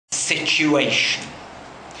situation.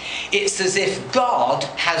 It's as if God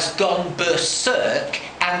has gone berserk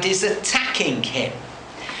and is attacking him.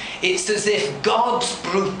 It's as if God's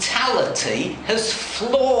brutality has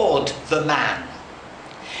floored the man.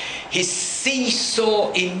 His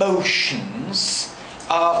seesaw emotions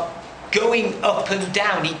are going up and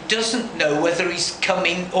down. He doesn't know whether he's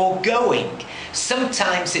coming or going.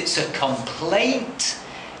 Sometimes it's a complaint,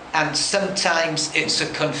 and sometimes it's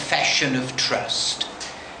a confession of trust.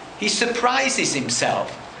 He surprises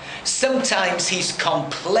himself. Sometimes he's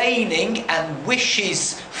complaining and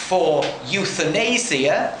wishes for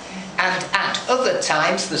euthanasia, and at other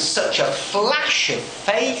times there's such a flash of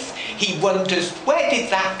faith, he wonders, where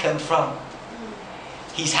did that come from?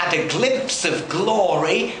 He's had a glimpse of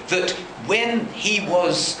glory that when he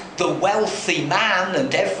was the wealthy man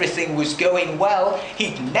and everything was going well,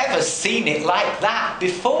 he'd never seen it like that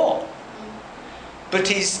before. But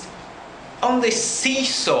he's on this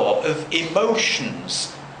seesaw of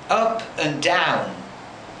emotions, up and down.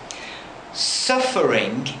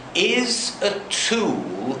 Suffering is a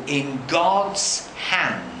tool in God's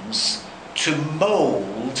hands to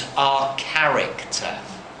mould our character.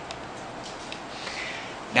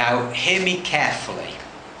 Now, hear me carefully.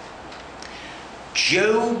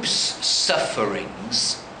 Job's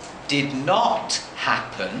sufferings did not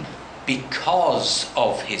happen because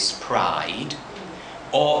of his pride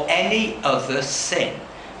or any other sin.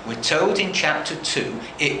 We're told in chapter 2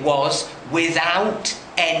 it was without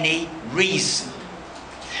any reason.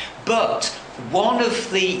 But one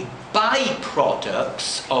of the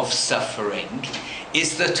byproducts of suffering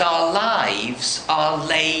is that our lives are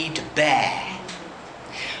laid bare,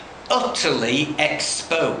 utterly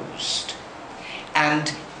exposed,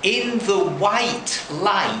 and in the white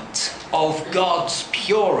light of God's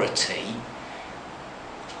purity,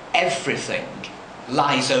 everything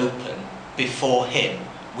lies open before him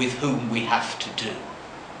with whom we have to do.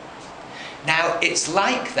 Now, it's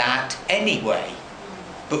like that anyway,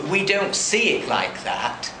 but we don't see it like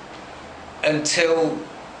that until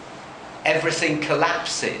everything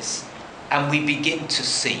collapses and we begin to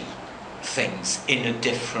see things in a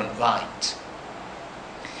different light.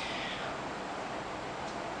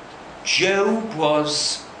 Job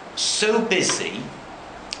was so busy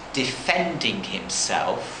defending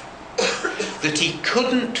himself that he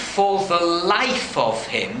couldn't for the life of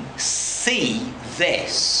him see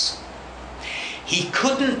this. He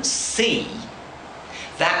couldn't see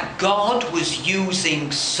that God was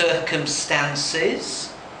using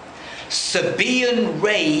circumstances, Sabaean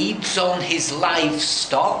raids on his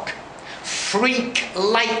livestock, freak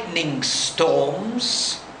lightning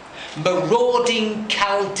storms, marauding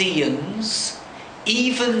Chaldeans,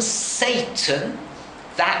 even Satan,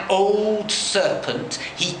 that old serpent.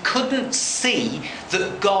 He couldn't see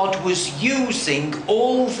that God was using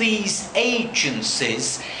all these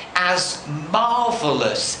agencies as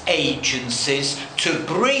marvelous agencies to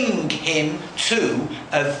bring him to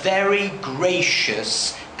a very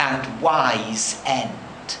gracious and wise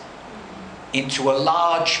end, into a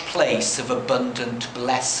large place of abundant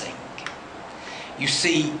blessing. You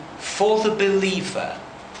see, for the believer,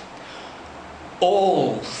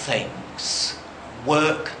 all things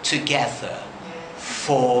work together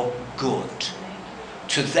for good,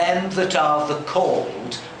 to them that are the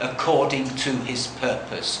called according to his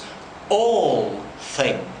purpose. All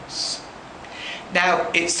things.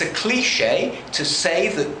 Now, it's a cliche to say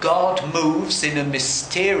that God moves in a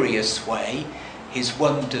mysterious way, his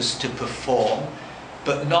wonders to perform,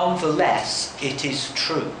 but nonetheless it is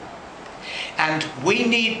true. And we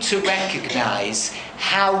need to recognize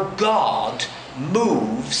how God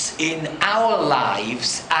moves in our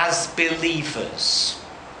lives as believers.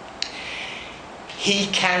 He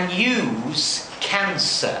can use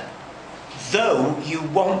cancer, though you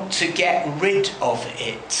want to get rid of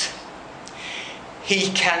it.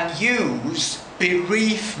 He can use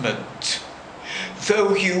bereavement,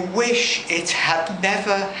 though you wish it had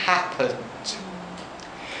never happened.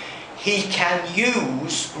 He can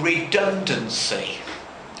use redundancy.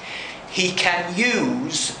 He can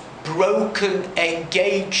use broken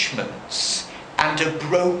engagements and a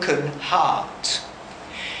broken heart.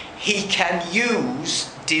 He can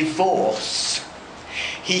use divorce.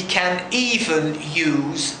 He can even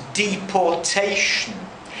use deportation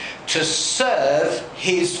to serve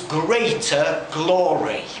his greater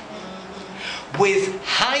glory. With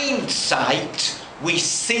hindsight, we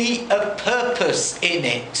see a purpose in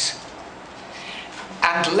it,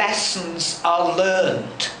 and lessons are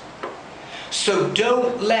learned. So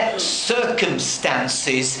don't let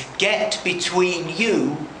circumstances get between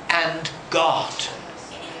you and God.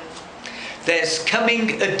 There's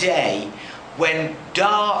coming a day when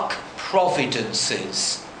dark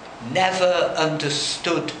providences never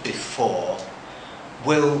understood before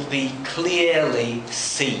will be clearly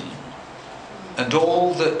seen, and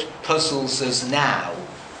all that puzzles us now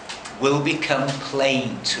will become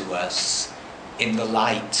plain to us in the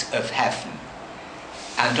light of heaven.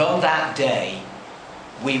 And on that day,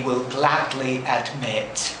 we will gladly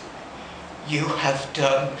admit, you have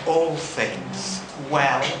done all things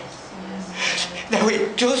well. Now,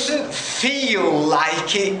 it doesn't feel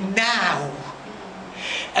like it now.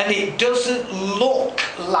 And it doesn't look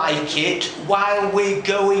like it while we're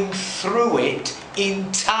going through it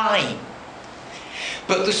in time.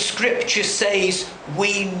 But the scripture says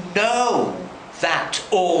we know that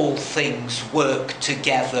all things work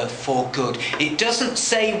together for good. It doesn't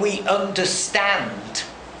say we understand.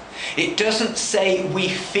 It doesn't say we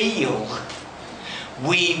feel.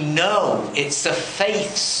 We know. It's a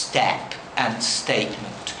faith step and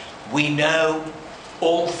statement. We know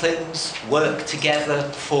all things work together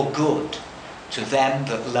for good to them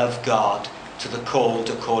that love God, to the called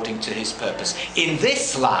according to his purpose. In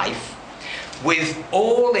this life, with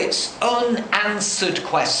all its unanswered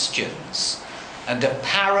questions and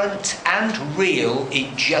apparent and real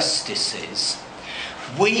injustices,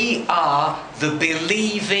 we are the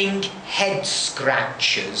believing head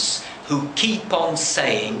scratchers who keep on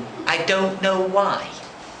saying, I don't know why.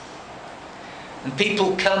 And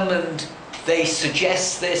people come and they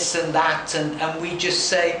suggest this and that, and we just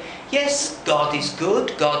say, yes, God is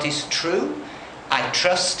good, God is true, I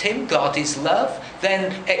trust him, God is love.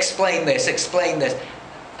 Then explain this, explain this.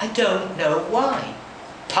 I don't know why.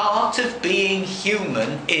 Part of being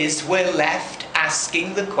human is we're left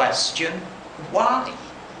asking the question, why?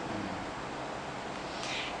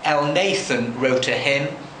 El Nathan wrote a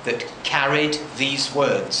hymn that carried these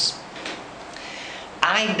words.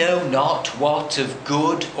 I know not what of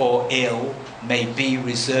good or ill may be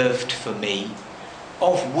reserved for me,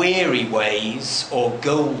 of weary ways or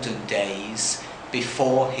golden days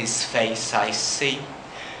before his face I see.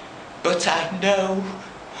 But I know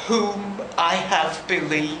whom I have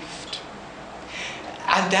believed,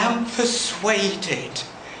 and am persuaded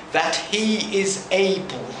that he is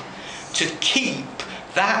able to keep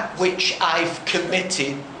that which I've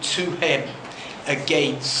committed to him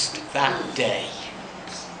against that day.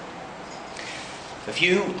 Have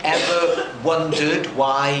you ever wondered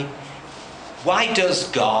why does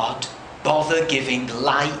God bother giving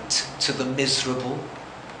light to the miserable?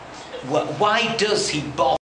 Why does he bother